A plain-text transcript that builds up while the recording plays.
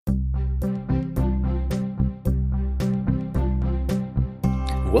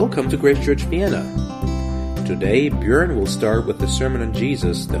Welcome to Grace Church Vienna. Today, Björn will start with the sermon on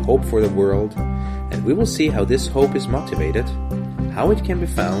Jesus, the hope for the world, and we will see how this hope is motivated, how it can be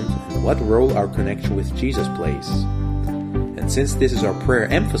found, and what role our connection with Jesus plays. And since this is our prayer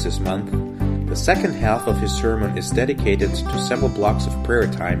emphasis month, the second half of his sermon is dedicated to several blocks of prayer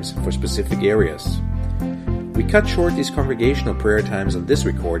times for specific areas. We cut short these congregational prayer times on this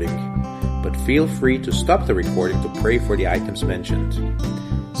recording, but feel free to stop the recording to pray for the items mentioned.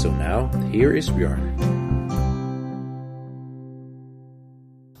 So now, here is Björn.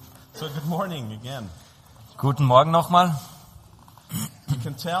 So good morning again. Guten Morgen nochmal. You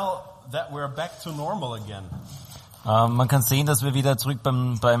can tell that we're back to normal again. Man kann sehen, dass wir wieder zurück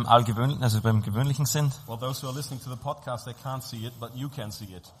beim Allgewöhnlichen, also beim Gewöhnlichen sind. Well, those who are listening to the podcast, they can't see it, but you can see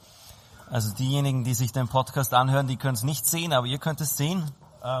it. Also diejenigen, die sich den Podcast anhören, die können es nicht sehen, aber ihr könnt es sehen.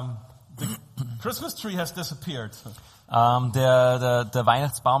 The Christmas tree has disappeared. Der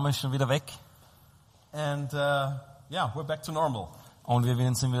Weihnachtsbaum ist schon wieder weg. And yeah, we're back to normal. Und wir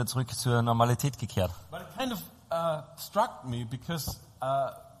sind wieder zurück zur Normalität gekehrt. But it kind of struck me because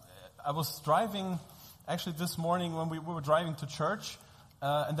I was driving, actually this morning when we were driving to church,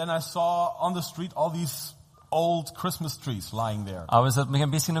 and then I saw on the street all these old Christmas trees lying there. Aber es hat mich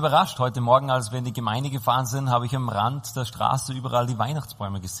ein bisschen überrascht. Heute Morgen, als wir in die Gemeinde gefahren sind, habe ich am Rand der Straße überall die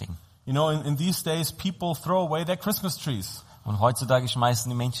Weihnachtsbäume gesehen. You know, in these days people throw away their Christmas trees. Und heutzutage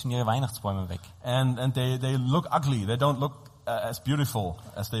schmeißen die Menschen ihre Weihnachtsbäume weg. And they look ugly. They don't look as beautiful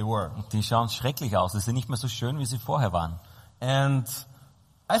as they were. Und die schauen schrecklich aus. Sie sind nicht mehr so schön, wie sie vorher waren. And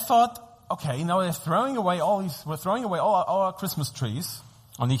I thought, okay, now we're throwing away all our Christmas trees.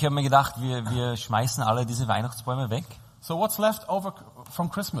 Und ich habe mir gedacht, wir schmeißen alle diese Weihnachtsbäume weg. So what's left over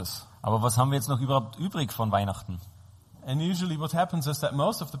from Christmas? Aber was haben wir jetzt noch überhaupt übrig von Weihnachten? And usually what happens is that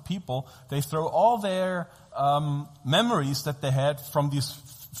most of the people, they throw all their memories that they had from these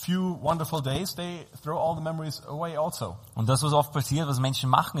few wonderful days, they throw all the memories away also. Und das, was oft passiert, was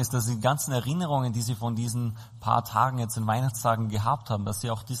Menschen machen, ist, dass sie die ganzen Erinnerungen, die sie von diesen paar Tagen, jetzt in Weihnachtstagen gehabt haben, dass sie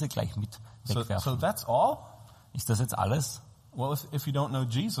auch diese gleich mit wegwerfen. So that's all? Ist das jetzt alles? Well, if you don't know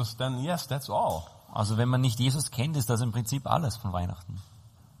Jesus, then yes, that's all. Also wenn man nicht Jesus kennt, ist das im Prinzip alles von Weihnachten.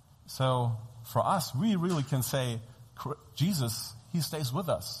 So for us, we really can say, Jesus, he stays with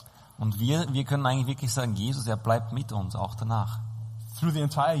us. Und wir können eigentlich wirklich sagen, Jesus, er bleibt mit uns, auch danach. Through the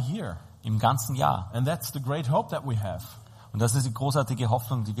entire year. Im ganzen Jahr. And that's the great hope that we have. Und das ist die großartige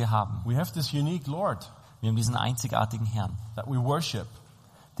Hoffnung, die wir haben. We have this unique Lord. Wir haben diesen einzigartigen Herrn. That we worship.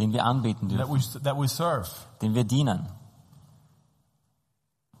 Den wir anbeten dürfen. That we serve. Den wir dienen.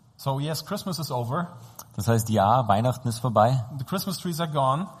 So yes, Christmas is over. Das heißt, ja, Weihnachten ist vorbei. The Christmas trees are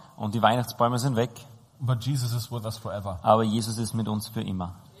gone. Und die Weihnachtsbäume sind weg. But Jesus is with us forever. Aber Jesus ist mit uns für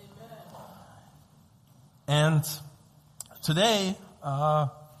immer. And today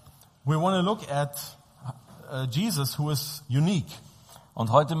we want to look at Jesus, who is unique.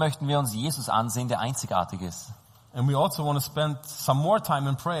 Und heute möchten wir uns Jesus ansehen, der einzigartig ist. And we also want to spend some more time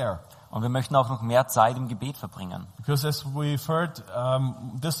in prayer. Und wir möchten auch noch mehr Zeit im Gebet verbringen. Because as we've heard,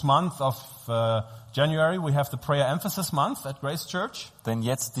 this month of January, we have the Prayer Emphasis Month at Grace Church. Denn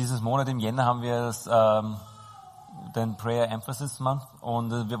jetzt, dieses Monat im Jänner, haben wir den Prayer Emphasis Month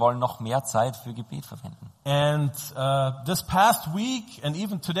und wir wollen noch mehr Zeit für Gebet verwenden. And this past week and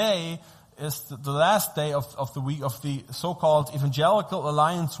even today is the last day of the week of the so-called Evangelical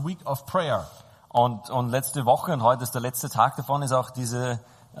Alliance Week of Prayer. Und letzte Woche und heute ist der letzte Tag davon, ist auch diese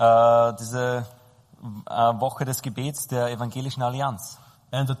Woche des Gebets der Evangelischen Allianz.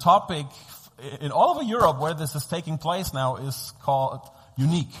 And the topic in all over Europe where this is taking place now is called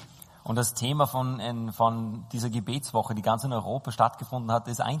unique. Und das Thema von dieser Gebetswoche, die ganz in Europa stattgefunden hat,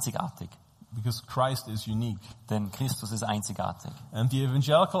 ist einzigartig. Because Christ is unique. Denn Christus ist einzigartig. And the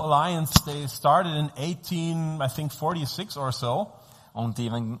Evangelical Alliance, they started in 1846 or so. Und die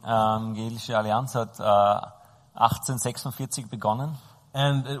Evangelische Allianz hat 1846 begonnen.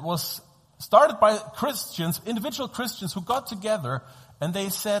 And it was started by Christians, individual Christians who got together and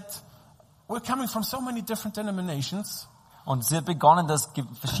they said, we're coming from so many different denominations. Und sie hat begonnen, dass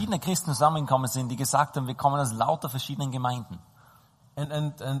verschiedene Christen zusammengekommen sind, die gesagt haben, wir kommen aus lauter verschiedenen Gemeinden.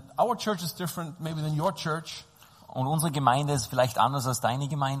 And our church is different maybe than your church. Und unsere Gemeinde ist vielleicht anders als deine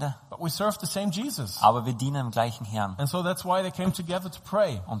Gemeinde. But we serve the same Jesus. Aber wir dienen dem gleichen Herrn. And so that's why they came together to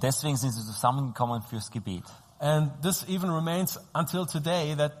pray. Und deswegen sind sie zusammengekommen fürs Gebet. And this even remains until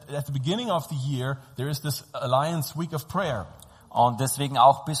today, that at the beginning of the year, there is this Alliance Week of Prayer. Und deswegen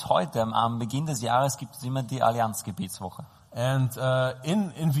auch bis heute, am Beginn des Jahres, gibt es immer die Allianzgebetswoche. And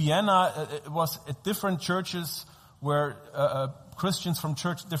in Vienna, it was at different churches where Christians from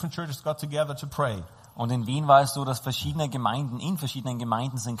different churches got together to pray. Und in Wien war es so, dass in verschiedenen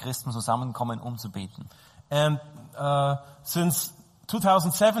Gemeinden sind Christen zusammenkommen, um zu beten. And since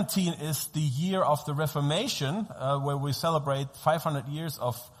 2017 is the year of the Reformation, where we celebrate 500 years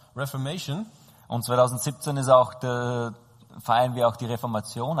of Reformation. Und 2017 ist auch feiern wir auch die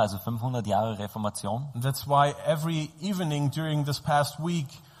Reformation, also 500 Jahre Reformation. That's why every evening during this past week,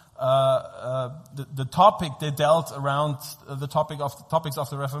 the topic they dealt around the topics of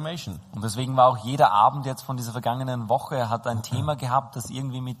the Reformation. Und deswegen war auch jeder Abend jetzt von dieser vergangenen Woche hat ein Thema gehabt, das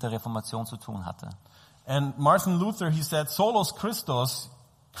irgendwie mit der Reformation zu tun hatte. And Martin Luther, he said, "Solus Christus,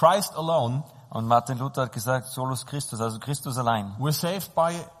 Christ alone." Und Martin Luther hat gesagt, Solus Christus, also Christus allein. We're saved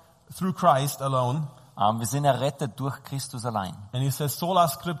through Christ alone. Wir sind errettet durch Christus allein. And he says, "Sola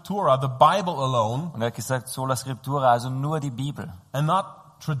Scriptura," the Bible alone. Und er hat gesagt, Sola Scriptura, also nur die Bibel. And not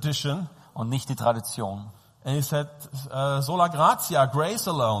tradition. Und nicht die Tradition. And he said, "Sola Gratia," grace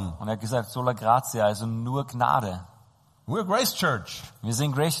alone. Und er hat gesagt, Sola Gratia, also nur Gnade. We're Grace Church. Wir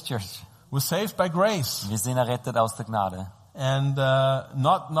sind Grace Church. We're saved by grace. Wir sind errettet aus der Gnade. And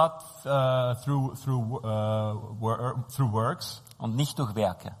not through works. Und nicht durch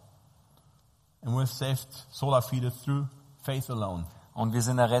Werke. And we're saved sola fide through faith alone. Und wir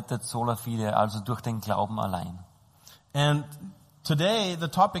sind errettet sola fide, also durch den Glauben allein. And today, the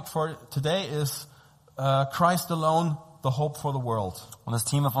topic for today is Christ alone, the hope for the world. Und das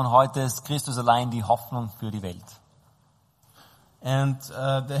Thema von heute ist Christus allein, die Hoffnung für die Welt. And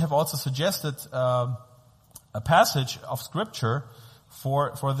they have also suggested a passage of scripture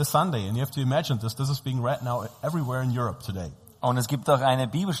for this Sunday. And you have to imagine this. This is being read now everywhere in Europe today. Und es gibt auch eine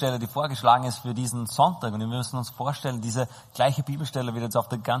Bibelstelle, die vorgeschlagen ist für diesen Sonntag. Und wir müssen uns vorstellen, diese gleiche Bibelstelle wird jetzt auf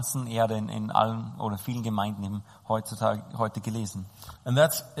der ganzen Erde in allen oder vielen Gemeinden eben heute gelesen. And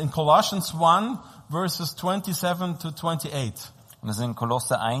that's in Colossians 1, verses 27 to 28. Und das ist in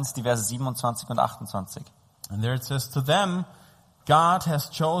Kolosser 1, die Verse 27 und 28. And there it says, "To them God has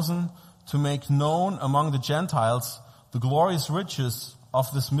chosen to make known among the Gentiles the glorious riches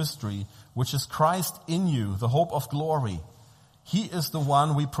of this mystery, which is Christ in you, the hope of glory. He is the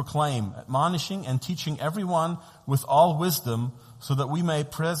one we proclaim, admonishing and teaching everyone with all wisdom, so that we may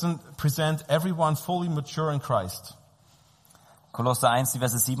present everyone fully mature in Christ." Kolosser 1, die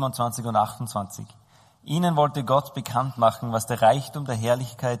Verse 27 und 28. Ihnen wollte Gott bekannt machen, was der Reichtum der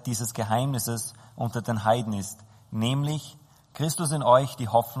Herrlichkeit dieses Geheimnisses unter den Heiden ist, nämlich Christus in euch, die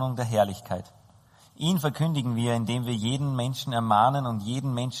Hoffnung der Herrlichkeit. Ihn verkündigen wir, indem wir jeden Menschen ermahnen und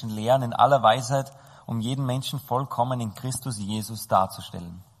jeden Menschen lehren in aller Weisheit, um jeden Menschen vollkommen in Christus Jesus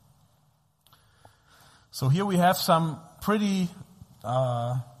darzustellen. So here we have some pretty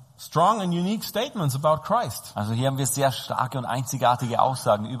strong and unique statements about Christ. Also hier haben wir sehr starke und einzigartige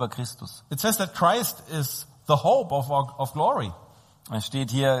Aussagen über Christus. It says that Christ is the hope of glory. Es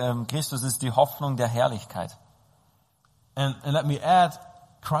steht hier, Christus ist die Hoffnung der Herrlichkeit. And let me add,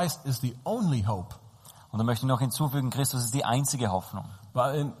 Christ is the only hope. Und da möchte ich noch hinzufügen, Christus ist die einzige Hoffnung.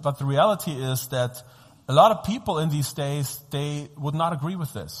 But the reality is that a lot of people in these days, they would not agree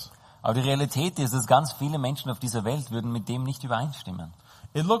with this. Aber die Realität ist, dass ganz viele Menschen auf dieser Welt würden mit dem nicht übereinstimmen.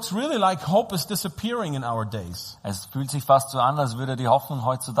 It looks really like hope is disappearing in our days. Es fühlt sich fast so an, als würde die Hoffnung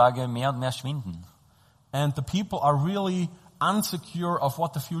heutzutage mehr und mehr schwinden. And the people are really unsecure of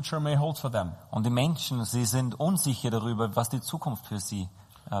what the future may hold for them. Und die Menschen, sie sind unsicher darüber, was die Zukunft für sie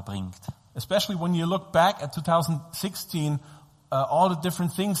bringt. Especially when you look back at 2016, all the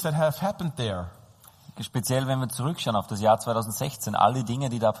different things that have happened there. Speziell, wenn wir zurückschauen auf das Jahr 2016, all die Dinge,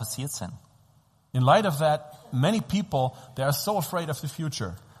 die da passiert sind. In light of that, many people, they are so afraid of the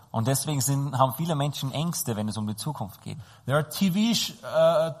future. Und deswegen haben viele Menschen Ängste, wenn es um die Zukunft geht. There are TV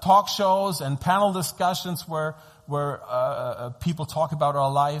talk shows and panel discussions where people talk about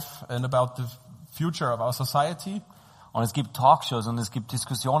our life and about the future of our society. Und es gibt Talkshows und es gibt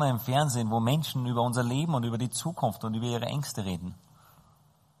Diskussionen im Fernsehen, wo Menschen über unser Leben und über die Zukunft und über ihre Ängste reden.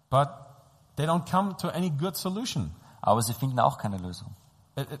 But they don't come to any good solution. Aber sie finden auch keine Lösung.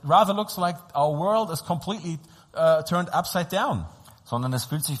 It rather looks like our world is completely turned upside down. Sondern es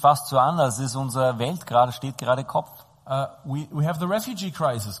fühlt sich fast so an, als ist unsere Welt steht gerade Kopf. We have the refugee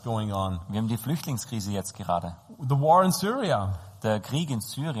crisis going on. Wir haben die Flüchtlingskrise jetzt gerade. The war in Syria. Der Krieg in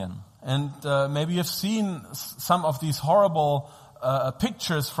Syrien. And maybe you've seen some of these horrible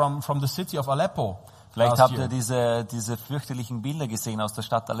pictures from the city of Aleppo. Vielleicht habt ihr diese fürchterlichen Bilder gesehen aus der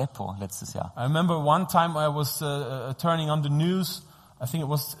Stadt Aleppo letztes Jahr. I remember one time I was turning on the news. I think it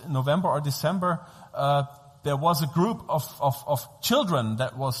was November or December. There was a group of children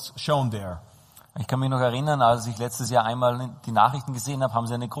that was shown there. Ich kann mich noch erinnern, als ich letztes Jahr einmal die Nachrichten gesehen habe, haben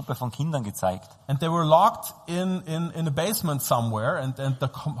sie eine Gruppe von Kindern gezeigt. And they were locked in a basement somewhere, and the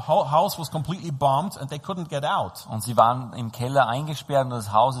house was completely bombed, and they couldn't get out. Und sie waren im Keller eingesperrt und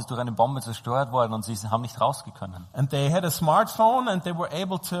das Haus ist durch eine Bombe zerstört worden und sie haben nicht rausgekommen. And they had a smartphone, and they were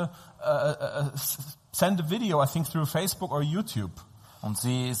able to send a video, I think, through Facebook or YouTube. Und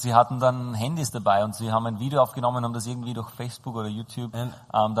sie hatten dann Handys dabei und sie haben ein Video aufgenommen und haben das irgendwie durch Facebook oder YouTube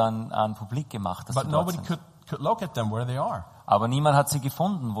dann an publik gemacht. Dass But sie dort nobody sind. could locate them where they are. Aber niemand hat sie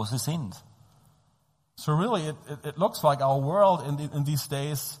gefunden, wo sie sind. So really, it looks like our world in these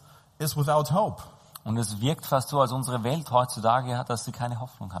days is without hope. Und es wirkt fast so, als unsere Welt heutzutage hat, dass sie keine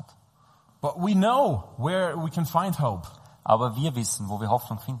Hoffnung hat. But we know where we can find hope. Aber wir wissen, wo wir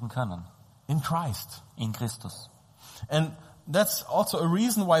Hoffnung finden können. In Christ. In Christus. And that's also a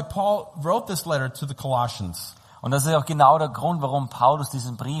reason why Paul wrote this letter to the Colossians. Und das ist auch genau der Grund, warum Paulus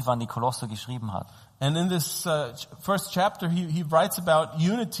diesen Brief an die Kolosser geschrieben hat. And in this first chapter, he writes about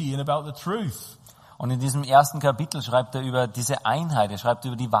unity and about the truth. Und in diesem ersten Kapitel schreibt er über diese Einheit, er schreibt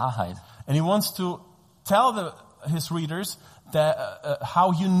über die Wahrheit. And he wants to tell his readers that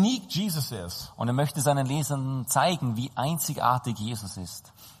how unique Jesus is. Und er möchte seinen Lesern zeigen, wie einzigartig Jesus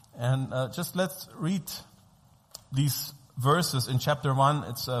ist. And just let's read these verses in chapter 1.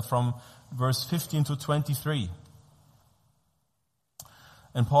 It's from verse 15 to 23.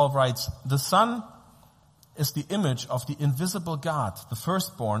 And Paul writes, "The Son is the image of the invisible God, the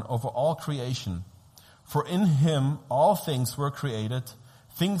firstborn over all creation. For in him all things were created,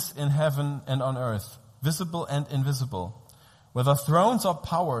 things in heaven and on earth, visible and invisible. Whether thrones or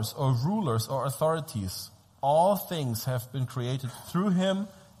powers or rulers or authorities, all things have been created through him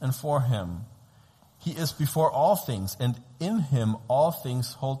and for him. He is before all things, and in him all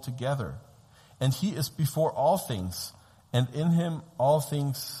things hold together. And he is before all things, and in him all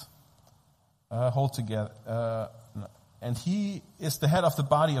things hold together. And he is the head of the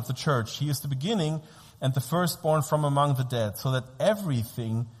body of the church. He is the beginning and the firstborn from among the dead, so that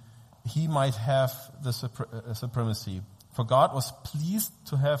everything he might have the supremacy. For God was pleased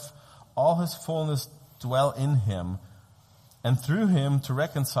to have all his fullness dwell in him, and through him to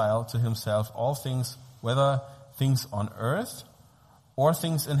reconcile to himself all things, whether things on earth or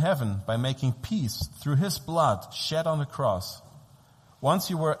things in heaven, by making peace through his blood shed on the cross. Once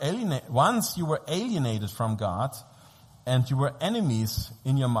you were alienated from God, and you were enemies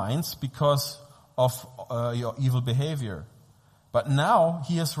in your minds because of your evil behavior. But now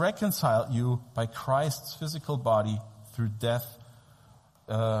he has reconciled you by Christ's physical body through death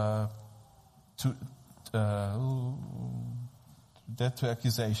to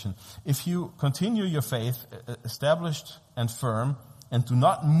accusation. If you continue your faith established and firm, and do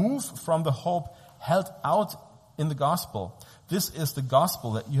not move from the hope held out in the gospel. This is the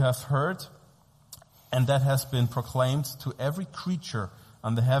gospel that you have heard and that has been proclaimed to every creature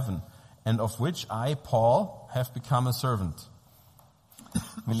under heaven, and of which I, Paul, have become a servant.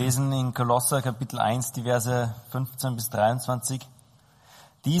 Wir lesen in Kolosser Kapitel 1 die Verse 15 bis 23.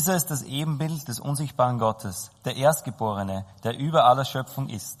 Dieser ist das Ebenbild des unsichtbaren Gottes, der Erstgeborene, der über aller Schöpfung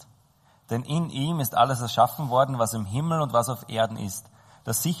ist. Denn in ihm ist alles erschaffen worden, was im Himmel und was auf Erden ist,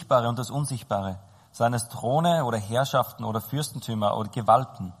 das Sichtbare und das Unsichtbare, seien es Throne oder Herrschaften oder Fürstentümer oder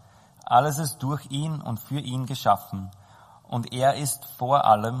Gewalten. Alles ist durch ihn und für ihn geschaffen. Und er ist vor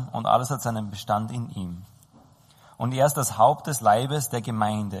allem und alles hat seinen Bestand in ihm. Und er ist das Haupt des Leibes der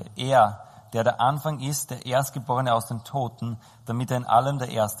Gemeinde. Er, der Anfang ist, der Erstgeborene aus den Toten, damit er in allem der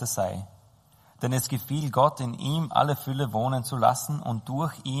Erste sei. Denn es gefiel Gott, in ihm alle Fülle wohnen zu lassen und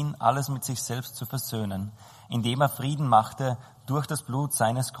durch ihn alles mit sich selbst zu versöhnen, indem er Frieden machte durch das Blut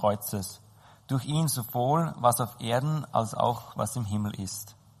seines Kreuzes. Durch ihn sowohl was auf Erden als auch was im Himmel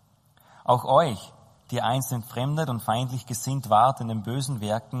ist. Auch euch, die einst entfremdet und feindlich gesinnt wart in den bösen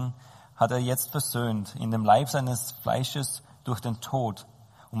Werken, hat er jetzt versöhnt in dem Leib seines Fleisches durch den Tod,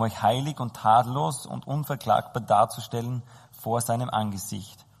 um euch heilig und tadellos und unverklagbar darzustellen vor seinem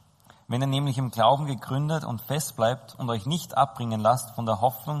Angesicht. Wenn ihr nämlich im Glauben gegründet und fest bleibt und euch nicht abbringen lasst von der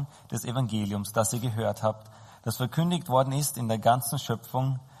Hoffnung des Evangeliums, das ihr gehört habt, das verkündigt worden ist in der ganzen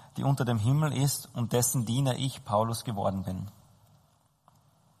Schöpfung, die unter dem Himmel ist und dessen Diener ich, Paulus, geworden bin.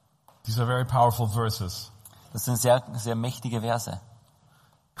 These are very powerful verses. Das sind sehr, sehr mächtige Verse.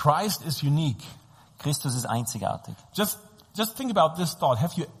 Christ is unique. Christus ist einzigartig. Just think about this thought.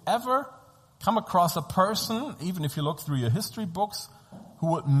 Have you ever come across a person, even if you look through your history books, who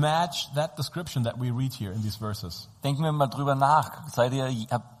would match that description that we read here in these verses? Denken wir mal drüber nach. Seid ihr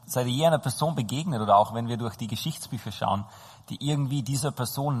je einer Person begegnet oder auch wenn wir durch die Geschichtsbücher schauen, die irgendwie dieser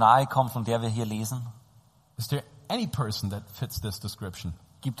Person nahe kommt, von der wir hier lesen? Is there any person that fits this description?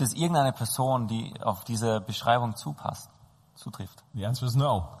 Gibt es irgendeine Person, die auf diese Beschreibung zutrifft? The answer is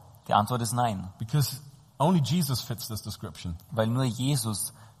no, Die Antwort ist nein, because only Jesus fits this description. weil nur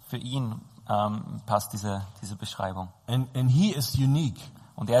Jesus, für ihn passt diese Beschreibung. And he is unique.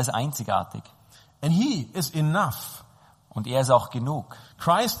 Und er ist einzigartig. And he is enough. Und er ist auch genug.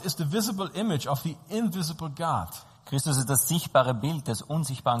 Christ is the visible image of the invisible God. Christus ist das sichtbare Bild des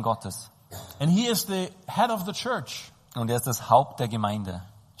unsichtbaren Gottes. And he is the head of the church. Und er ist das Haupt der Gemeinde.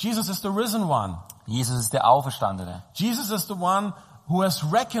 Jesus is the risen one. Jesus ist der Auferstandene. Jesus is the one who has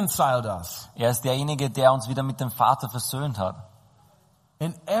reconciled us. Er ist derjenige, der uns wieder mit dem Vater versöhnt hat.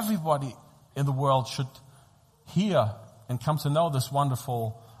 And everybody in the world should hear and come to know this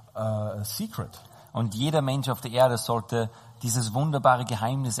wonderful secret. Und jeder Mensch auf der Erde sollte dieses wunderbare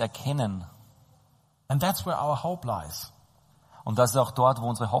Geheimnis erkennen. And that's where our hope lies. Und das ist auch dort, wo wir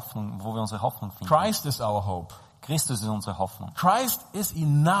unsere Hoffnung finden. Christ is our hope. Christus ist unsere Hoffnung. Christ is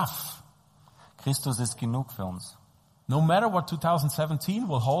enough. Christus ist genug für uns. No matter what 2017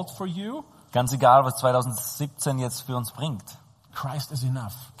 will hold for you, Ganz egal, was 2017 jetzt für uns bringt. Christ is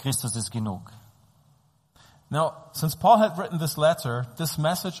enough. Christus ist genug. Now, since Paul had written this letter, this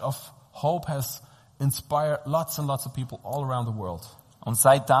message of hope has inspired lots and lots of people all around the world. Und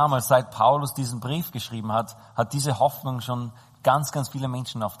seit damals, seit Paulus diesen Brief geschrieben hat, hat diese Hoffnung schon ganz, ganz viele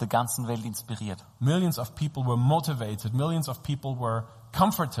Menschen auf der ganzen Welt inspiriert. Millions of people were motivated. Millions of people were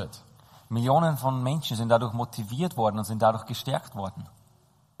comforted. Millionen von Menschen sind dadurch motiviert worden und sind dadurch gestärkt worden.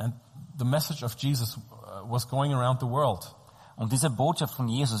 And the message of Jesus was going around the world. Und diese Botschaft von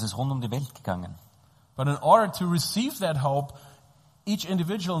Jesus ist rund um die Welt gegangen. But in order to receive that hope, each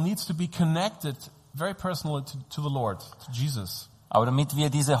individual needs to be connected very personally to the Lord, to Jesus. Aber damit wir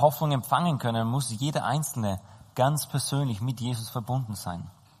diese Hoffnung empfangen können, muss jeder Einzelne ganz persönlich mit Jesus verbunden sein.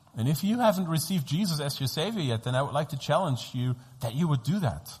 And if you haven't received Jesus as your Savior yet, then I would like to challenge you that you would do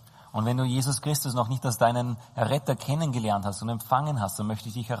that. Und wenn du Jesus Christus noch nicht als deinen Erretter kennengelernt hast und empfangen hast, dann möchte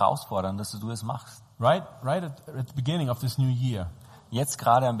ich dich herausfordern, dass du es machst. Right at the beginning of this new year. Jetzt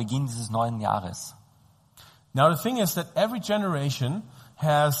gerade am Beginn dieses neuen Jahres. Now the thing is that every generation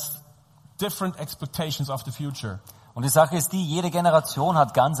has different expectations of the future. Und die Sache ist die, jede Generation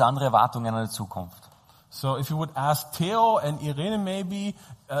hat ganz andere Erwartungen an die Zukunft. So if you would ask Theo and Irene maybe,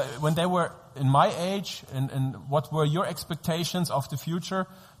 when they were in my age, and what were your expectations of the future,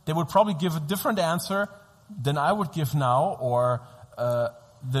 they would probably give a different answer than I would give now, or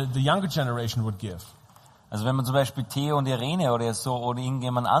the younger generation would give. Also wenn man zum Beispiel Theo und Irene oder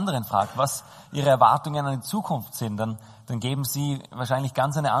irgendjemand anderen fragt, was ihre Erwartungen an die Zukunft sind, dann geben sie wahrscheinlich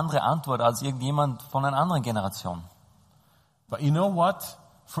ganz eine andere Antwort als irgendjemand von einer anderen Generation. But you know what?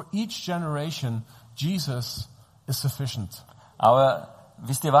 For each generation, Jesus is sufficient. Aber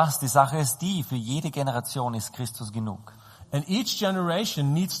wisst ihr was? Die Sache ist die, für jede Generation ist Christus genug. And each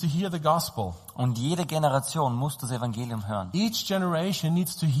generation needs to hear the gospel. Und jede Generation muss das Evangelium hören. Each generation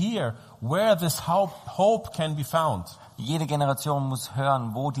needs to hear where this hope can be found. Jede Generation muss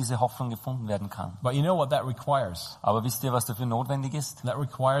hören, wo diese Hoffnung gefunden werden kann. But you know what that requires? Aber wisst ihr, was dafür notwendig ist? That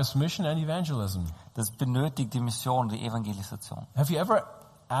requires mission and evangelism. Das benötigt die Mission, die Evangelisation. Have you ever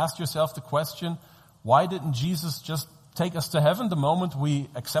asked yourself the question, why didn't Jesus just take us to heaven the moment we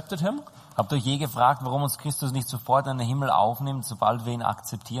accepted him? Habt ihr euch je gefragt, warum uns Christus nicht sofort in den Himmel aufnimmt, sobald wir ihn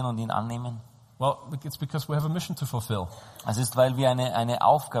akzeptieren und ihn annehmen? Well, it's because we have a mission to fulfill. Es ist, weil wir eine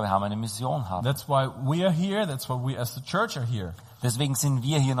Aufgabe haben, eine Mission haben. That's why we are here. That's why we as the church are here. Deswegen sind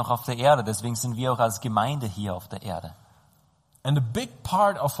wir hier noch auf der Erde. Deswegen sind wir auch als Gemeinde hier auf der Erde. And a big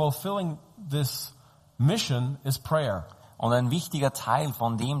part of fulfilling this mission is prayer. Und ein wichtiger Teil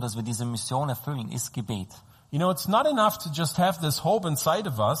von dem, dass wir diese Mission erfüllen, ist Gebet. You know, it's not enough to just have this hope inside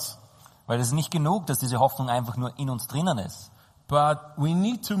of us. Weil es ist nicht genug, dass diese Hoffnung einfach nur in uns drinnen ist. But we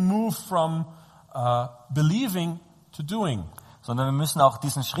need to move from believing to doing. Sondern wir müssen auch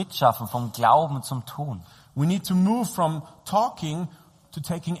diesen Schritt schaffen, vom Glauben zum Tun. We need to move from talking to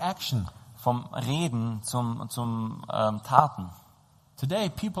taking action. Vom Reden zum Taten. Today,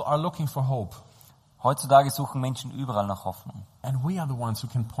 people are looking for hope. Heutzutage suchen Menschen überall nach Hoffnung. And we are the ones who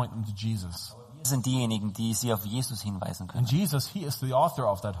can point them to Jesus. Wir sind diejenigen, die sie auf Jesus hinweisen können. And Jesus, he is the author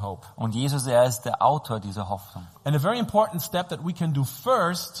of that hope. Und Jesus, er ist der Autor dieser Hoffnung. And a very important step that we can do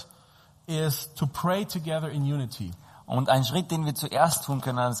first is to pray together in unity. Und ein Schritt, den wir zuerst tun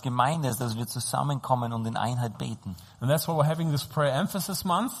können als Gemeinde, ist, dass wir zusammenkommen und in Einheit beten. And that's why we're having this prayer emphasis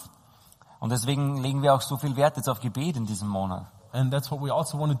month. Und deswegen legen wir auch so viel Wert jetzt auf Gebet in diesem Monat. And that's what we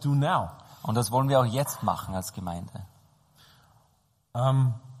also want to do now. Und das wollen wir auch jetzt machen als Gemeinde.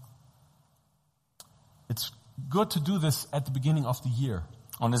 It's good to do this at the beginning of the year.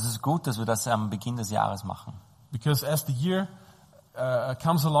 Und es ist gut, dass wir das am Beginn des Jahres machen. Because as the year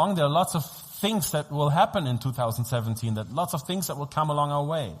comes along, there are lots of things that will happen in 2017, lots of things that will come along our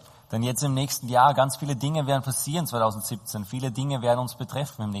way. Denn jetzt im nächsten Jahr, ganz viele Dinge werden passieren 2017. Viele Dinge werden uns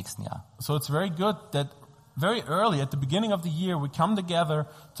betreffen im nächsten Jahr. So it's very good that very early at the beginning of the year we come together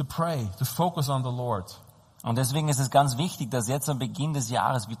to pray, to focus on the Lord. Und deswegen ist es ganz wichtig, dass jetzt am Beginn des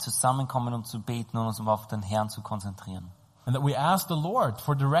Jahres wir zusammenkommen, um zu beten und uns auf den Herrn zu konzentrieren. And that we ask the Lord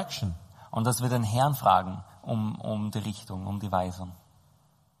for direction. Und dass wir den Herrn fragen um die Richtung, um die Weisung.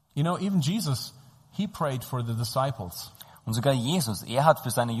 You know, even Jesus, he prayed for the disciples. Und sogar Jesus, er hat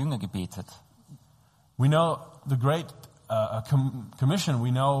für seine Jünger gebetet. We know the great commission.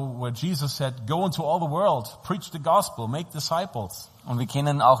 We know where Jesus said, "Go into all the world, preach the gospel, make disciples." Und wir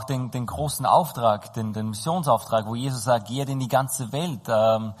kennen auch den großen Auftrag, den Missionsauftrag, wo Jesus sagt, geht in die ganze Welt,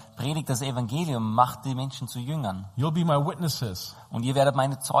 predigt das Evangelium, macht die Menschen zu Jüngern. You'll be my witnesses. Und ihr werdet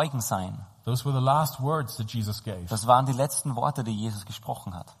meine Zeugen sein. Those were the last words that Jesus gave. Das waren die letzten Worte, die Jesus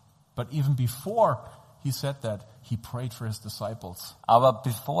gesprochen hat. But even before he said that, he prayed for his disciples. Aber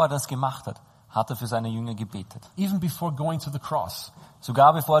bevor er das gemacht hat, hat er für seine Jünger gebetet. Even before going to the cross.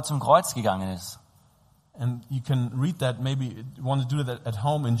 Sogar bevor er zum Kreuz gegangen ist. And you can read that, maybe you want to do that at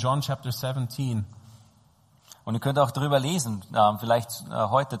home in John chapter 17. Und ihr könnt auch darüber lesen, vielleicht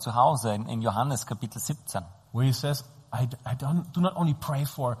heute zu Hause in Johannes Kapitel 17. Where he says, I do not only pray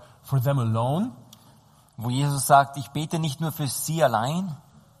for them alone, wo Jesus sagt, ich bete nicht nur für sie allein,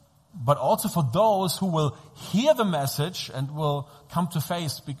 but also for those who will hear the message and will come to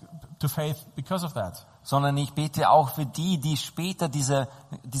faith because of that. Sondern ich bete auch für die später diese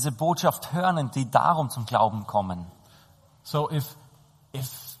Botschaft hören und die darum zum Glauben kommen. So if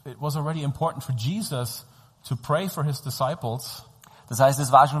it was already important for Jesus to pray for his disciples, das heißt,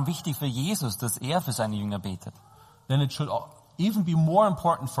 es war schon wichtig für Jesus, dass er für seine Jünger betet. Then it should even be more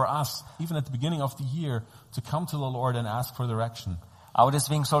important for us, even at the beginning of the year, to come to the Lord and ask for direction. Aber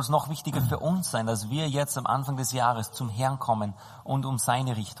deswegen soll es noch wichtiger für uns sein, dass wir jetzt am Anfang des Jahres zum Herrn kommen und um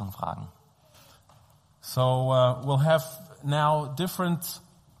seine Richtung fragen. So we'll have now different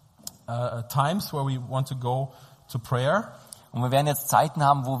times where we want to go to prayer. Und wir werden jetzt Zeiten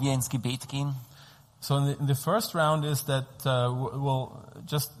haben, wo wir ins Gebet gehen. So in the first round is that we'll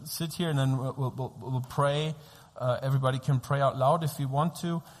just sit here and then we'll pray. Everybody can pray out loud if you want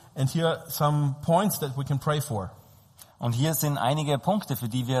to. And here are some points that we can pray for. Und hier sind einige Punkte, für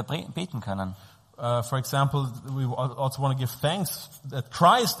die wir beten können. For example, we also want to give thanks that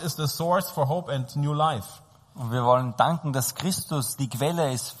Christ is the source for hope and new life. Und wir wollen danken, dass Christus die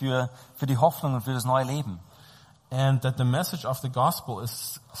Quelle ist für die Hoffnung und für das neue Leben. And that the message of the gospel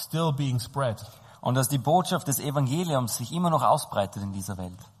is still being spread. Und dass die Botschaft des Evangeliums sich immer noch ausbreitet in dieser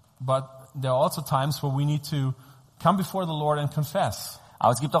Welt. But there are also times where we need to come before the Lord and confess.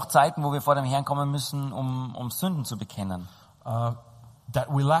 Aber es gibt auch Zeiten, wo wir vor dem Herrn kommen müssen, um Sünden zu bekennen. That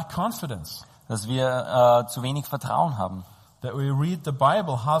we lack confidence. Dass wir zu wenig Vertrauen haben. That we read the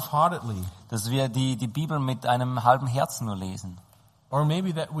Bible half-heartedly. Dass wir die Bibel mit einem halben Herzen nur lesen. Or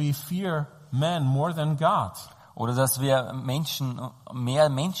maybe that we fear men more than God. Oder dass wir mehr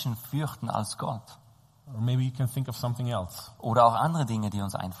Menschen fürchten als Gott. Or maybe you can think of something else. Oder auch andere Dinge, die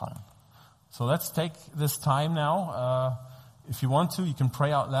uns einfallen. So let's take this time now. If you want to, you can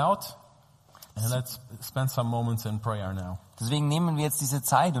pray out loud. And let's spend some moments in prayer now. Deswegen nehmen wir jetzt diese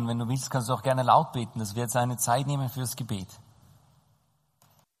Zeit und wenn du willst, kannst du auch gerne laut beten, dass wir jetzt eine Zeit nehmen fürs Gebet.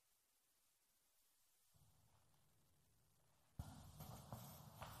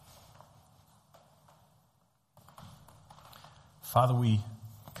 Father, we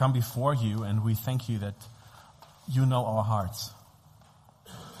come before you and we thank you that you know our hearts.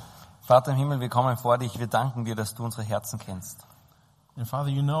 Vater im Himmel, wir kommen vor dich, wir danken dir, dass du unsere Herzen kennst. And Father,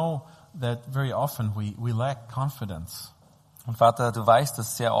 you know that very often we lack confidence. Und Vater, du weißt,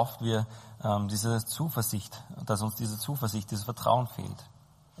 dass sehr oft wir dass uns diese Zuversicht, dieses Vertrauen fehlt.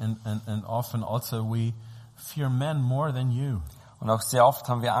 And often also we fear men more than you. Und auch sehr oft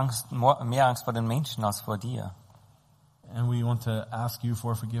haben wir mehr Angst vor den Menschen als vor dir. And we want to ask you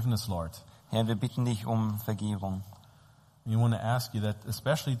for forgiveness, Lord. Herr, wir bitten dich um Vergebung. We want to ask you that,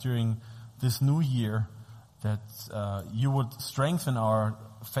 especially during this new year, that you would strengthen our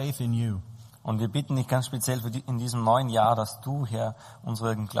faith in you. Und wir bitten dich ganz speziell in diesem neuen Jahr, dass du, Herr,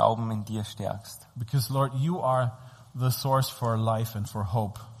 unseren Glauben in dir stärkst. Because, Lord, you are the source for life and for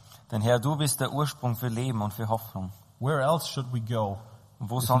hope. Denn Herr, du bist der Ursprung für Leben und für Hoffnung. Where else should we go?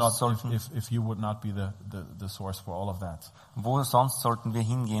 Wo sonst if you would not be the source for all of that? Wo sonst sollten wir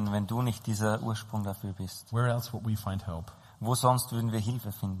hingehen, wenn du nicht dieser Ursprung dafür bist? Where else would we find hope? Wo sonst würden wir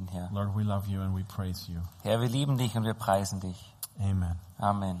Hilfe finden, Herr? Lord, we love you and we praise you. Herr, wir lieben dich und wir preisen dich. Amen.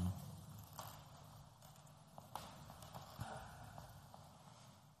 Amen.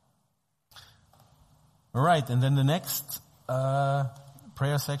 All right, and then the next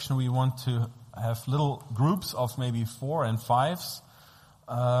prayer section, we want to have little groups of maybe 4 and 5s.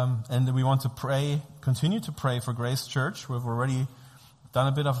 And we want to continue to pray for Grace Church. We've already done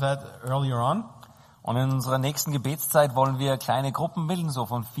a bit of that earlier on. Und in unserer nächsten Gebetszeit wollen wir kleine Gruppen bilden, so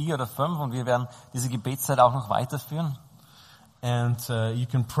von 4 oder 5, und wir werden diese Gebetszeit auch noch weiterführen. And you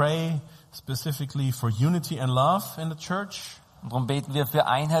can pray specifically for unity and love in the church. Und darum beten wir für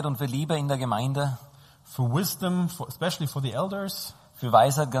Einheit und für Liebe in der Gemeinde, For wisdom, especially for the elders. für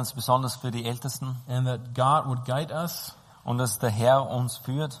Weisheit, ganz besonders für die Ältesten, And that God would guide us. und dass der Herr uns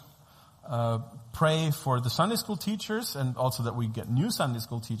führt. Pray for the Sunday school teachers and also that we get new Sunday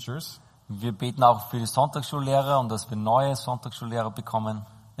school teachers. Wir beten auch für die Sonntagsschullehrer und dass wir neue Sonntagsschullehrer bekommen.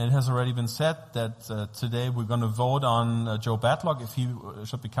 And it has already been said that today we're going to vote on Joe Batlock if he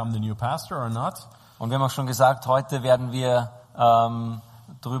should become the new pastor or not. Und wir haben auch schon gesagt, heute werden wir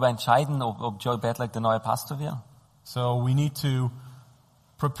darüber entscheiden, ob Joe Batlock der neue Pastor wird. So we need to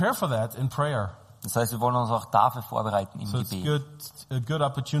prepare for that in prayer. Das heißt, wir wollen uns auch dafür vorbereiten im So it's Gebet. a good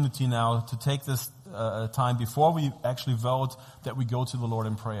opportunity now to take this time before we actually vote that we go to the Lord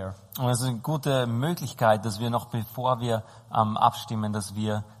in prayer. Und es ist eine gute Möglichkeit, dass wir noch bevor wir abstimmen, dass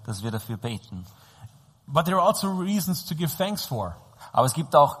wir dafür beten. But there are also reasons to give thanks for. Aber es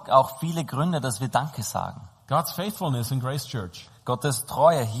gibt auch viele Gründe, dass wir Danke sagen. God's faithfulness in Grace Church. Gottes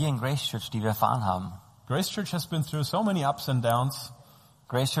Treue hier in Grace Church, die wir erfahren haben. Grace Church has been through so many ups and downs,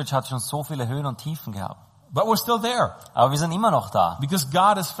 Grace Church hat schon so viele Höhen und Tiefen gehabt. but we're still there Aber wir sind immer noch da, because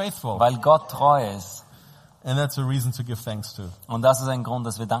God is faithful. weil Gott treu ist. And that's a reason to give thanks to. Und das ist ein Grund,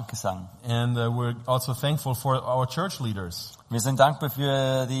 dass wir Danke sagen. And we're also thankful for our church leaders. Wir sind dankbar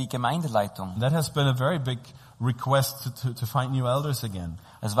für die Gemeindeleitung. That has been a very big request to find new elders again.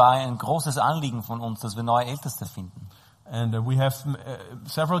 Es war ein großes Anliegen von uns, dass wir neue Älteste finden. And we have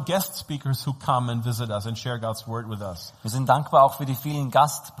several guest speakers who come and visit us and share God's word with us. Wir sind dankbar auch für die vielen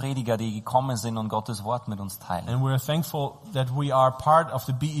Gastprediger, die gekommen sind und Gottes Wort mit uns teilen. And we're thankful that we are part of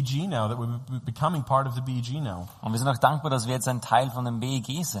the BEG now, that we're becoming part of the BEG now. Und wir sind auch dankbar, dass wir jetzt ein Teil von dem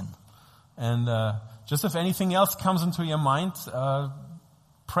BEG sind. And just if anything else comes into your mind,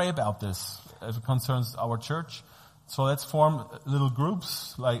 pray about this if it concerns our church. So let's form little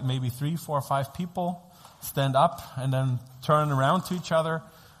groups, like maybe 3, 4, 5 people. Stand up and then turn around to each other,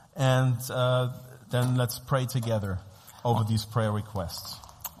 and then let's pray together over these prayer requests.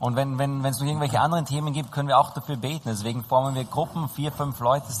 Und wenn es noch irgendwelche anderen Themen gibt, können wir auch dafür beten. Deswegen formen wir Gruppen, 4, 5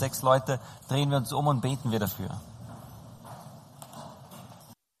 Leute, 6 Leute, drehen wir uns um und beten wir dafür.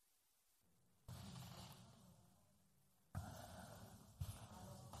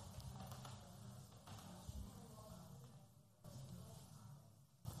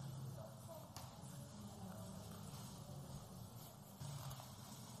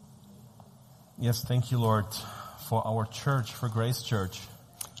 Yes, thank you, Lord, for our church, for Grace Church.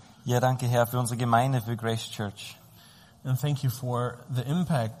 Ja, danke Herr für unsere Gemeinde, für Grace Church. And thank you for the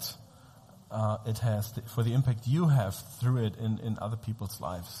impact it has, for the impact you have through it in other people's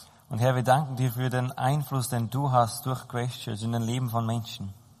lives. Und Herr, wir danken dir für den Einfluss, den du hast durch Grace Church in den Leben von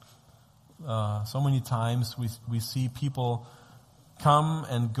Menschen. So many times we see people come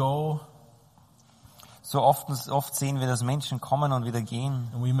and go, So oft sehen wir, dass Menschen kommen und wieder gehen.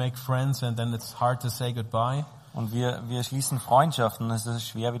 and we make friends, and then it's hard to say goodbye. Und wir schließen Freundschaften und es ist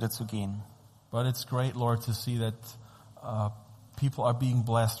schwer wieder zu gehen. But it's great, Lord, to see that people are being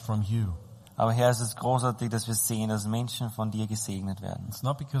blessed from you. Aber Herr, es ist großartig, dass wir sehen, dass Menschen von dir gesegnet werden. It's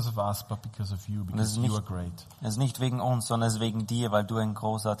not because of us, but because of you, Und es because ist you nicht, are great. es ist nicht wegen uns, sondern es ist wegen dir, weil du ein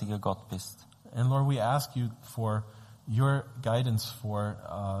großartiger Gott bist. And Lord, we ask you for your guidance for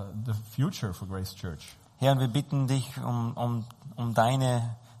the future for Grace Church. Herr, und wir bitten dich um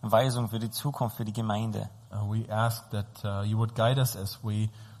deine Weisung für die Zukunft, für die Gemeinde. We ask that you would guide us as we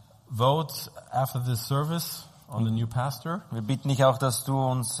vote after this service on the new pastor. Wir bitten dich auch, dass du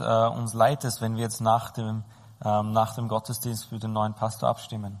uns leitest, wenn wir jetzt nach dem Gottesdienst für den neuen Pastor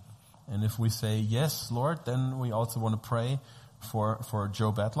abstimmen. And if we say yes, Lord, then we also want to pray for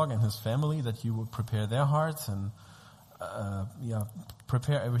Joe Batlock and his family, that you would prepare their hearts and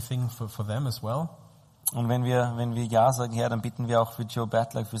prepare everything for them as well. Und wenn wir Ja sagen, Herr, dann bitten wir auch für Joe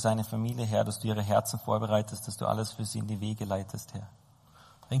Batlock, für seine Familie, Herr, dass du ihre Herzen vorbereitest, dass du alles für sie in die Wege leitest, Herr.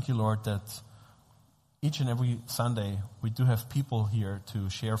 Thank you, Lord, that each and every Sunday we do have people here to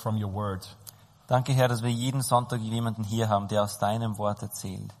share from your word, Danke, Herr, dass wir jeden Sonntag jemanden hier haben, der aus deinem Wort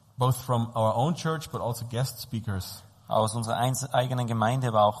erzählt. both from our own church but also guest speakers. Aus unserer eigenen Gemeinde,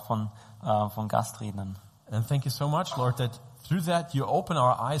 aber auch von Gastrednern. And thank you so much, Lord, that through that you open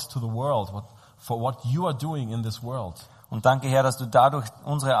our eyes to the world, for what you are doing in this world. Und danke, Herr, dass du dadurch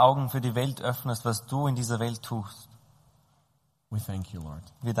unsere Augen für die Welt öffnest, was du in dieser Welt tust. We thank you, Lord.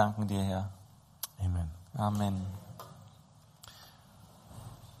 Wir danken dir, Herr. Amen. Amen.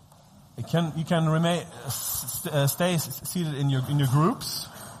 You can remain, stay seated in your groups.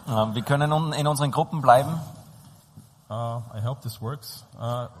 Wir können in unseren Gruppen bleiben. I hope this works.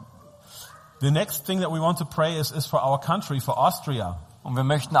 The next thing that we want to pray is for our country, for Austria. Und wir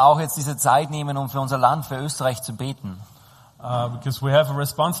möchten auch jetzt diese Zeit nehmen, um für unser Land, für Österreich zu beten. Because we have a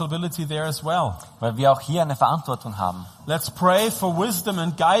responsibility there as well. Weil wir auch hier eine Verantwortung haben. Let's pray for wisdom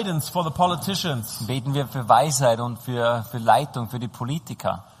and guidance for the politicians. Beten wir für Weisheit und für Leitung, für die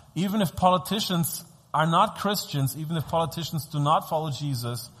Politiker. Even if politicians are not Christians, even if politicians do not follow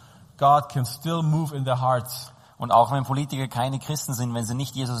Jesus, God can still move in their hearts. Und auch wenn Politiker keine Christen sind, wenn sie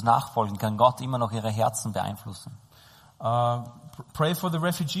nicht Jesus nachfolgen, kann Gott immer noch ihre Herzen beeinflussen. Pray for the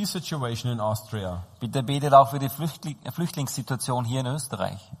refugee situation in Austria. Bitte betet auch für die Flüchtlingssituation hier in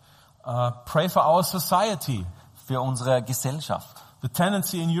Österreich. Pray for our society. Für unsere Gesellschaft. The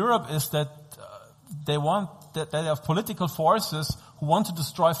tendency in Europe is that they have political forces who want to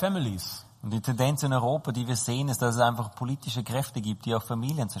destroy families. Und die Tendenz in Europa, die wir sehen, ist, dass es einfach politische Kräfte gibt, die auch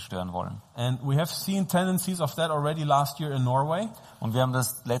Familien zerstören wollen. And we have seen tendencies of that already last year in Norway. Und wir haben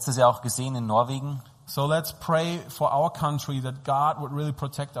das letztes Jahr auch gesehen in Norwegen. So let's pray for our country, that God would really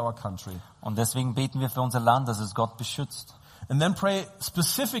protect our country. Und deswegen beten wir für unser Land, dass es Gott beschützt. And then pray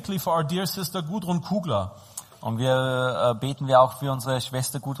specifically for our dear sister Gudrun Kugler. Und wir beten wir auch für unsere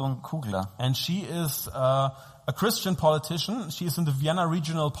Schwester Gudrun Kugler. And she is a Christian politician. She is in the Vienna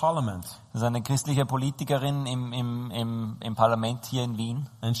Regional Parliament. Das ist eine christliche Politikerin im Parlament hier in Wien.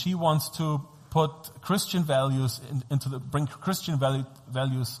 And she wants to put Christian values bring Christian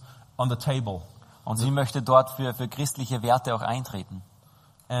values on the table. Und sie möchte dort für christliche Werte auch eintreten.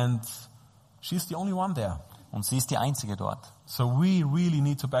 And she's the only one there. Und sie ist die einzige dort. So we really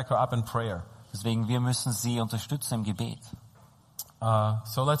need to back her up in prayer. Deswegen wir müssen sie unterstützen im Gebet.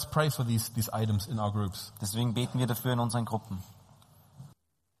 So let's pray for these items in our groups. Deswegen beten wir dafür in unseren Gruppen.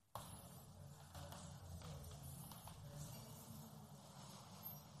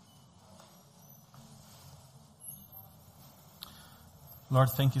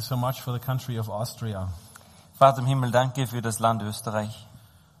 Lord, thank you so much for the country of Austria. Vater im Himmel, danke für das Land Österreich.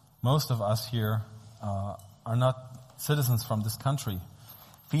 Most of us here are not citizens from this country.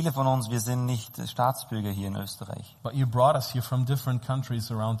 Viele von uns, wir sind nicht Staatsbürger hier in Österreich. But you brought us here from different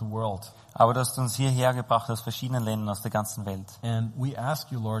countries around the world. Aber du hast uns hierher gebracht aus verschiedenen Ländern, aus der ganzen Welt. And we ask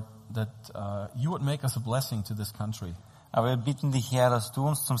you, Lord, that you would make us a blessing to this country. Aber wir bitten dich, Herr, dass du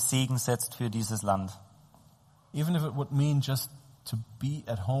uns zum Segen setzt für dieses Land. Even if it would mean just to be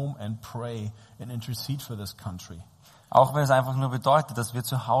at home and pray and intercede for this country. Auch wenn es einfach nur bedeutet, dass wir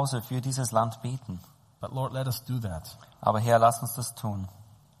zu Hause für dieses Land beten. But Lord, let us do that. Aber Herr, lass uns das tun.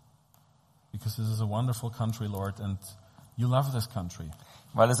 Because this is a wonderful country, Lord, and you love this country.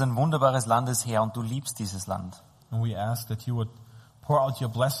 Weil es ein wunderbares Land ist, Herr, und du liebst dieses Land. And we ask that you would pour out your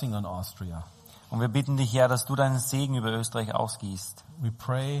blessing on Austria. Und wir bitten dich, Herr, dass du deinen Segen über Österreich ausgießt. We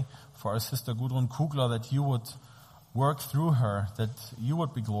pray for our sister Gudrun Kugler that you would work through her, that you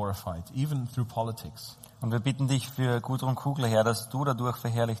would be glorified, even through politics. Und wir bitten dich für Gudrun Kugler, Herr, dass du dadurch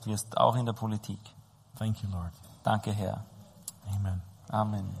verherrlicht wirst, auch in der Politik. Thank you, Lord. Danke, Herr. Amen.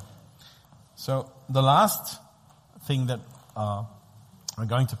 Amen. So the last thing that we're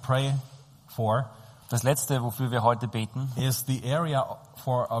going to pray for Das Letzte, wofür wir heute beten, is the area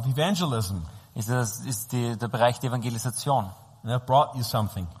of evangelism. ist der Bereich der Evangelisation. And I've brought you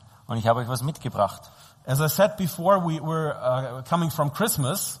something. Und ich habe euch was mitgebracht. As I said before, we're coming from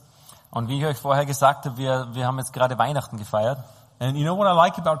Christmas. Und wie ich euch vorher gesagt habe, wir haben jetzt gerade Weihnachten gefeiert. And you know what I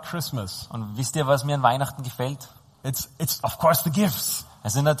like about Christmas? Und wisst ihr, was mir an Weihnachten gefällt? It's of course the gifts.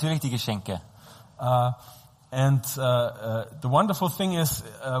 Es sind natürlich die Geschenke. And the wonderful thing is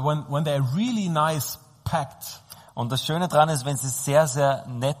when they're really nice packed. Und das Schöne dran ist, wenn sie sehr, sehr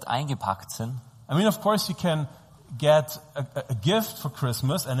nett eingepackt sind. I mean, of course you can get a gift for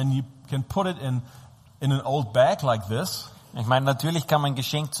Christmas and then you can put it in an old bag like this. Ich meine, natürlich kann man ein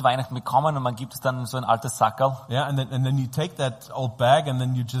Geschenk zu Weihnachten bekommen und man gibt es dann in so ein altes Sackerl. Yeah, and then you take that old bag and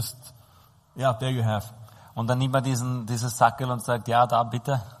then you just, yeah, there you have. Und dann nimmt man dieses Sackerl und sagt, ja, da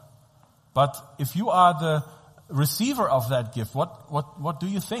bitte. But if you are the receiver of that gift, what do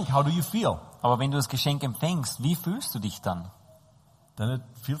you think? How do you feel? Aber wenn du das Geschenk empfängst, wie fühlst du dich dann? Then it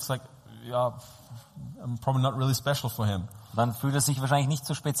feels like, yeah, I'm probably not really special for him. Dann fühlt es sich wahrscheinlich nicht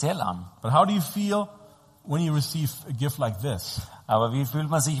so speziell an. But how do you feel when you receive a gift like this? Aber wie fühlt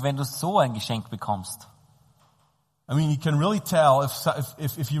man sich, wenn du so ein Geschenk bekommst? I mean, you can really tell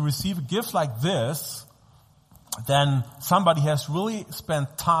if you receive a gift like this, then somebody has really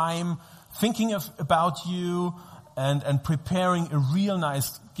spent time thinking about you and preparing a real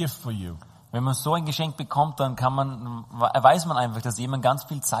nice gift for you. Wenn man so ein Geschenk bekommt, dann weiß man einfach, dass jemand ganz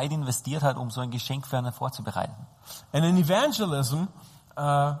viel Zeit investiert hat, um so ein Geschenk für einen vorzubereiten. And in evangelism,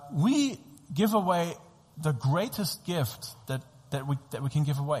 we give away the greatest gift that we can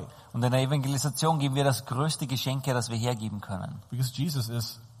give away. Und in der Evangelisation geben wir das größte Geschenk, das wir hergeben können. Because Jesus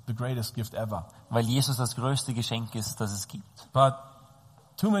is the greatest gift ever. Weil Jesus das größte Geschenk ist, das es gibt. But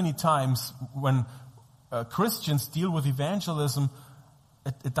too many times when Christians deal with evangelism,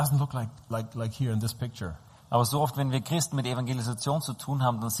 it doesn't look like here in this picture. Aber so oft, wenn wir Christen mit Evangelisation zu tun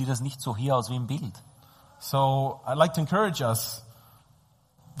haben, dann sieht das nicht so hier aus wie im Bild. So I'd like to encourage us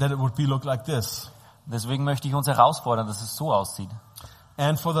that it would look like this. Deswegen möchte ich uns herausfordern, dass es so aussieht.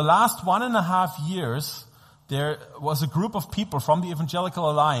 And for the last 1.5 years, there was a group of people from the Evangelical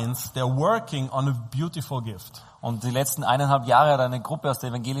Alliance. They're working on a beautiful gift. Und die letzten 1,5 Jahre hat eine Gruppe aus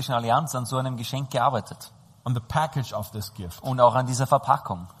der Evangelischen Allianz an so einem Geschenk gearbeitet. On the package of this gift. Und auch an dieser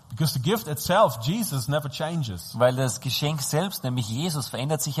Verpackung. Because the gift itself, Jesus, never changes. Weil das Geschenk selbst, nämlich Jesus,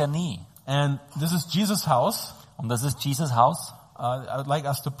 verändert sich ja nie. And this is Jesus' house. Und das ist Jesus' Haus. I would like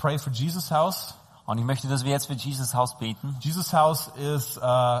us to pray for Jesus' house. Und ich möchte, dass wir jetzt für Jesus' Haus beten. Jesus' house is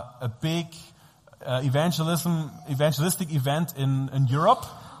a big evangelistic event in Europe.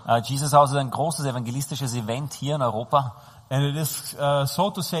 Jesus' Haus ist ein großes evangelistisches Event hier in Europa. And it is,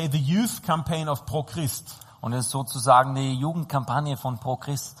 so to say, the youth campaign of Pro Christ. Und es ist sozusagen die Jugendkampagne von Pro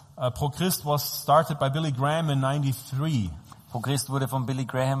Christ. Pro Christ was started by Billy Graham in 93. Pro Christ wurde von Billy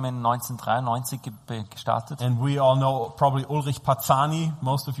Graham in 1993 gestartet. And we all know probably Ulrich Pazzani,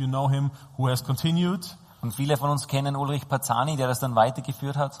 most of you know him, who has continued. Und viele von uns kennen Ulrich Pazzani, der das dann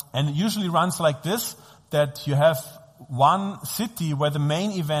weitergeführt hat. And it usually runs like this, that you have one city where the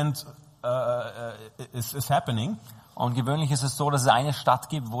main event is happening. Und gewöhnlich ist es so, dass es eine Stadt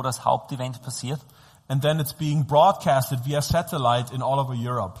gibt, wo das Hauptevent passiert. And then it's being broadcasted via satellite in all over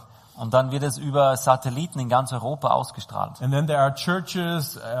Europe. Und dann wird es über Satelliten in ganz Europa ausgestrahlt. And then there are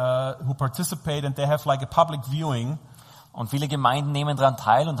churches who participate and they have like a public viewing. Und viele Gemeinden nehmen daran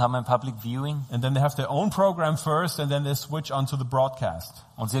teil und haben ein Public Viewing. And then they have their own program first and then they switch on to the broadcast.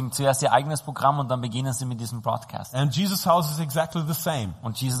 Und sie haben zuerst ihr eigenes Programm und dann beginnen sie mit diesem Broadcast. And Jesus' house is exactly the same.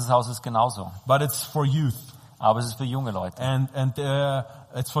 Und Jesus' Haus ist genauso. But it's for youth. Aber es ist für junge Leute. And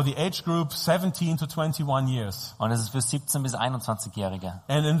it's for the age group 17 to 21 years. Und es ist für 17- bis 21-Jährige.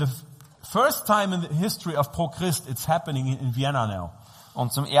 And in the first time in the history of Pro Christ, it's happening in Vienna now.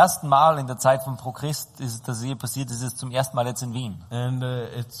 Und zum ersten Mal in der Zeit von Pro Christ ist das hier passiert, ist es zum ersten Mal jetzt in Wien. And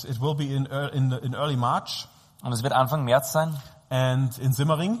it will be in early March. Und es wird Anfang März sein. And in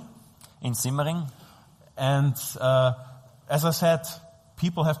Simmering. In Simmering. And as I said,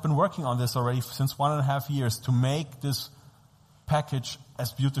 people have been working on this already since 1.5 years to make this package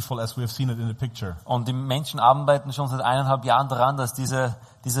as beautiful as we have seen it in the picture. Und die Menschen arbeiten schon seit 1,5 Jahren daran, dass diese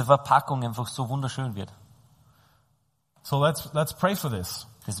Verpackung einfach so wunderschön wird. So let's pray for this.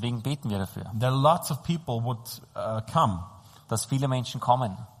 Deswegen beten wir dafür. That lots of people would come. Dass viele Menschen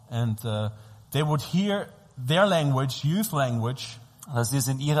kommen. And they would hear their language, youth language. Dass sie es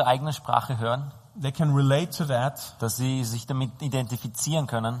in ihrer eigenen Sprache hören. They can relate to that. Dass sie sich damit identifizieren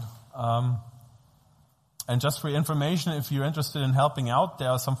können. And just for your information, if you're interested in helping out,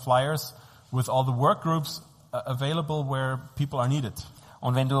 there are some flyers with all the work groups available where people are needed.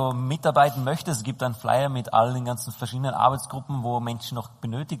 Und wenn du mitarbeiten möchtest, es gibt einen Flyer mit all den ganzen verschiedenen Arbeitsgruppen, wo Menschen noch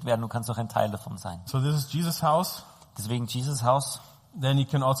benötigt werden. Du kannst auch ein Teil davon sein. So this is Jesus' house. Deswegen Jesus' Haus. Then you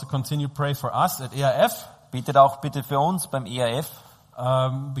can also continue pray for us at ERF. Betet auch bitte für uns beim ERF.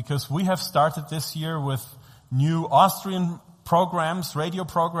 Because we have started this year with new Austrian programs, radio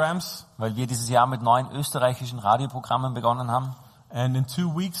programs. Weil wir dieses Jahr mit neuen österreichischen Radioprogrammen begonnen haben. And in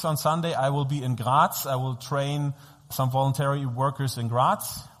 2 weeks on Sunday I will be in Graz. I will train some voluntary workers in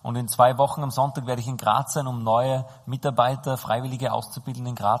Graz. Und in 2 Wochen am Sonntag werde ich in Graz sein, um neue Mitarbeiter, Freiwillige auszubilden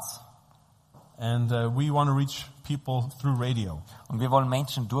in Graz. And we want to reach people through radio. Und wir wollen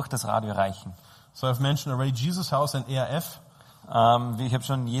Menschen durch das Radio erreichen. So I've mentioned already Jesus' house and ERF. Ich habe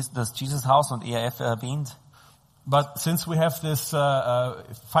schon das Jesus Haus und ERF erwähnt. But since we have this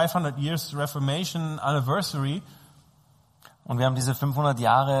 500 years Reformation anniversary, und wir haben diese 500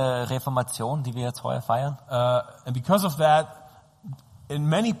 Jahre Reformation, die wir jetzt heuer feiern. And because of that, in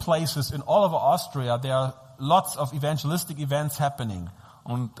many places in all over Austria, there are lots of evangelistic events happening.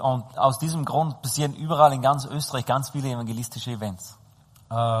 Und aus diesem Grund passieren überall in ganz Österreich ganz viele evangelistische Events.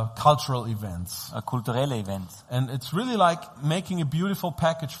 Cultural events. Kulturelle Events. And it's really like making a beautiful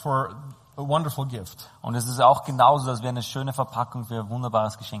package for a wonderful gift. Und es ist auch genauso, dass wir eine schöne Verpackung für ein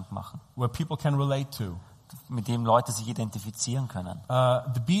wunderbares Geschenk machen. Where people can relate to. mit dem Leute sich identifizieren können.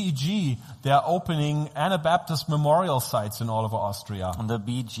 The BEG, they're opening Anabaptist memorial sites in all over Austria. Und der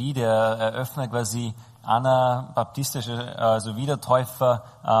BG, der eröffnet quasi anabaptistische, also Wiedertäufer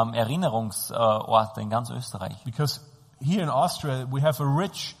Erinnerungsorte in ganz Österreich. Because here in Austria we have a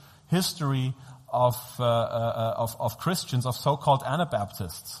rich history of Christians, of so-called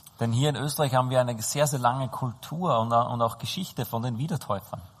Anabaptists. Denn hier in Österreich haben wir eine sehr, sehr lange Kultur und auch Geschichte von den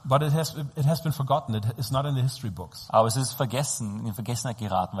Wiedertäufern. But it has been forgotten. It is not in the history books. Aber es ist in Vergessenheit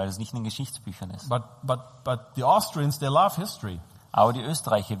geraten, weil es nicht in den Geschichtsbüchern ist. But the Austrians, they love history. Aber die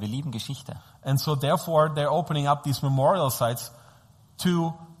Österreicher, wir lieben Geschichte. And so therefore they're opening up these memorial sites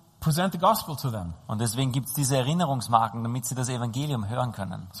to present the gospel to them. Und deswegen gibt es diese Erinnerungsmarken, damit sie das Evangelium hören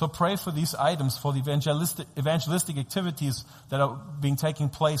können. So pray for these items, for the evangelistic activities that are being taking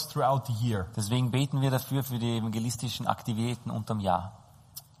place throughout the year. Deswegen beten wir dafür für die evangelistischen Aktivitäten unterm Jahr.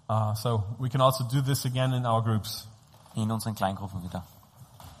 So we can also do this again in our groups. In unseren Kleingruppen wieder.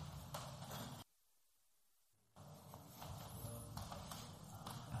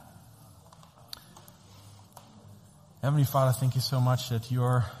 Heavenly Father, thank you so much that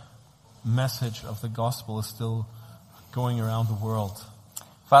your message of the gospel is still going around the world.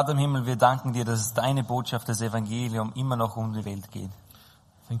 Vater im Himmel, wir danken dir, dass deine Botschaft, das Evangelium, immer noch um die Welt geht.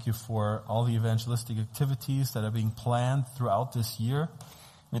 Thank you for all the evangelistic activities that are being planned throughout this year.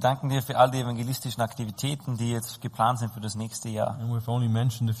 Wir danken dir für all die evangelistischen Aktivitäten, die jetzt geplant sind für das nächste Jahr. And we've only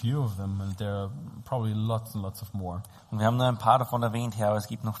mentioned a few of them, and there are probably lots and lots of more. Und wir haben nur ein paar davon erwähnt, Herr, aber es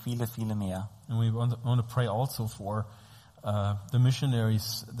gibt noch viele, viele mehr. And we want to pray also for the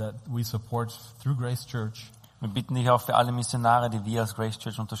missionaries that we support through Grace Church, Wir bitten dich auch für alle Missionare, die wir als Grace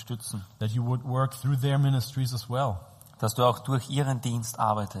Church unterstützen, that you would work through their ministries as well. dass du auch durch ihren Dienst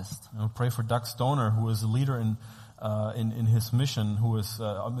arbeitest. And we pray for Doug Stoner, who is a leader in his mission, who is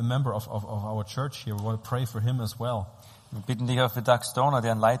a member of our church here. We want to pray for him as well. Wir bitten dich auch für Doug Stoner,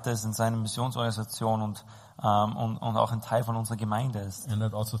 der ein Leiter ist in seiner Missionsorganisation und auch ein Teil von unserer Gemeinde ist. And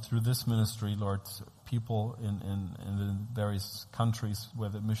that also through this ministry, Lord, people in the various countries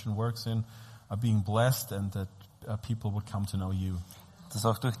where the mission works in are being blessed, and that people would come to know you. Dass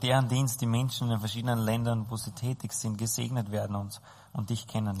auch durch deren Dienst die Menschen in verschiedenen Ländern, wo sie tätig sind, gesegnet werden und dich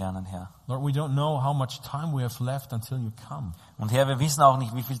kennenlernen, Herr. Lord, we don't know how much time we have left until you come. Und Herr, wir wissen auch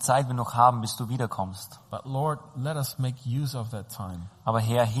nicht, wie viel Zeit wir noch haben, bis du wiederkommst. But Lord, let us make use of that time Aber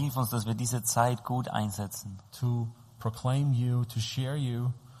Herr, hilf uns, dass wir diese Zeit gut einsetzen, to proclaim you, to share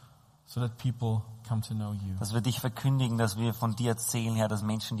you, so that people come to know you. dass wir dich verkündigen, dass wir von dir erzählen, Herr, dass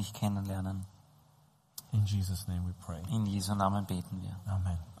Menschen dich kennenlernen. In Jesus' name we pray. In Jesu Namen beten wir.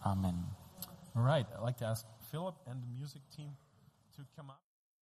 Amen. Amen. All right, I'd like to ask Philip and the music team to come up.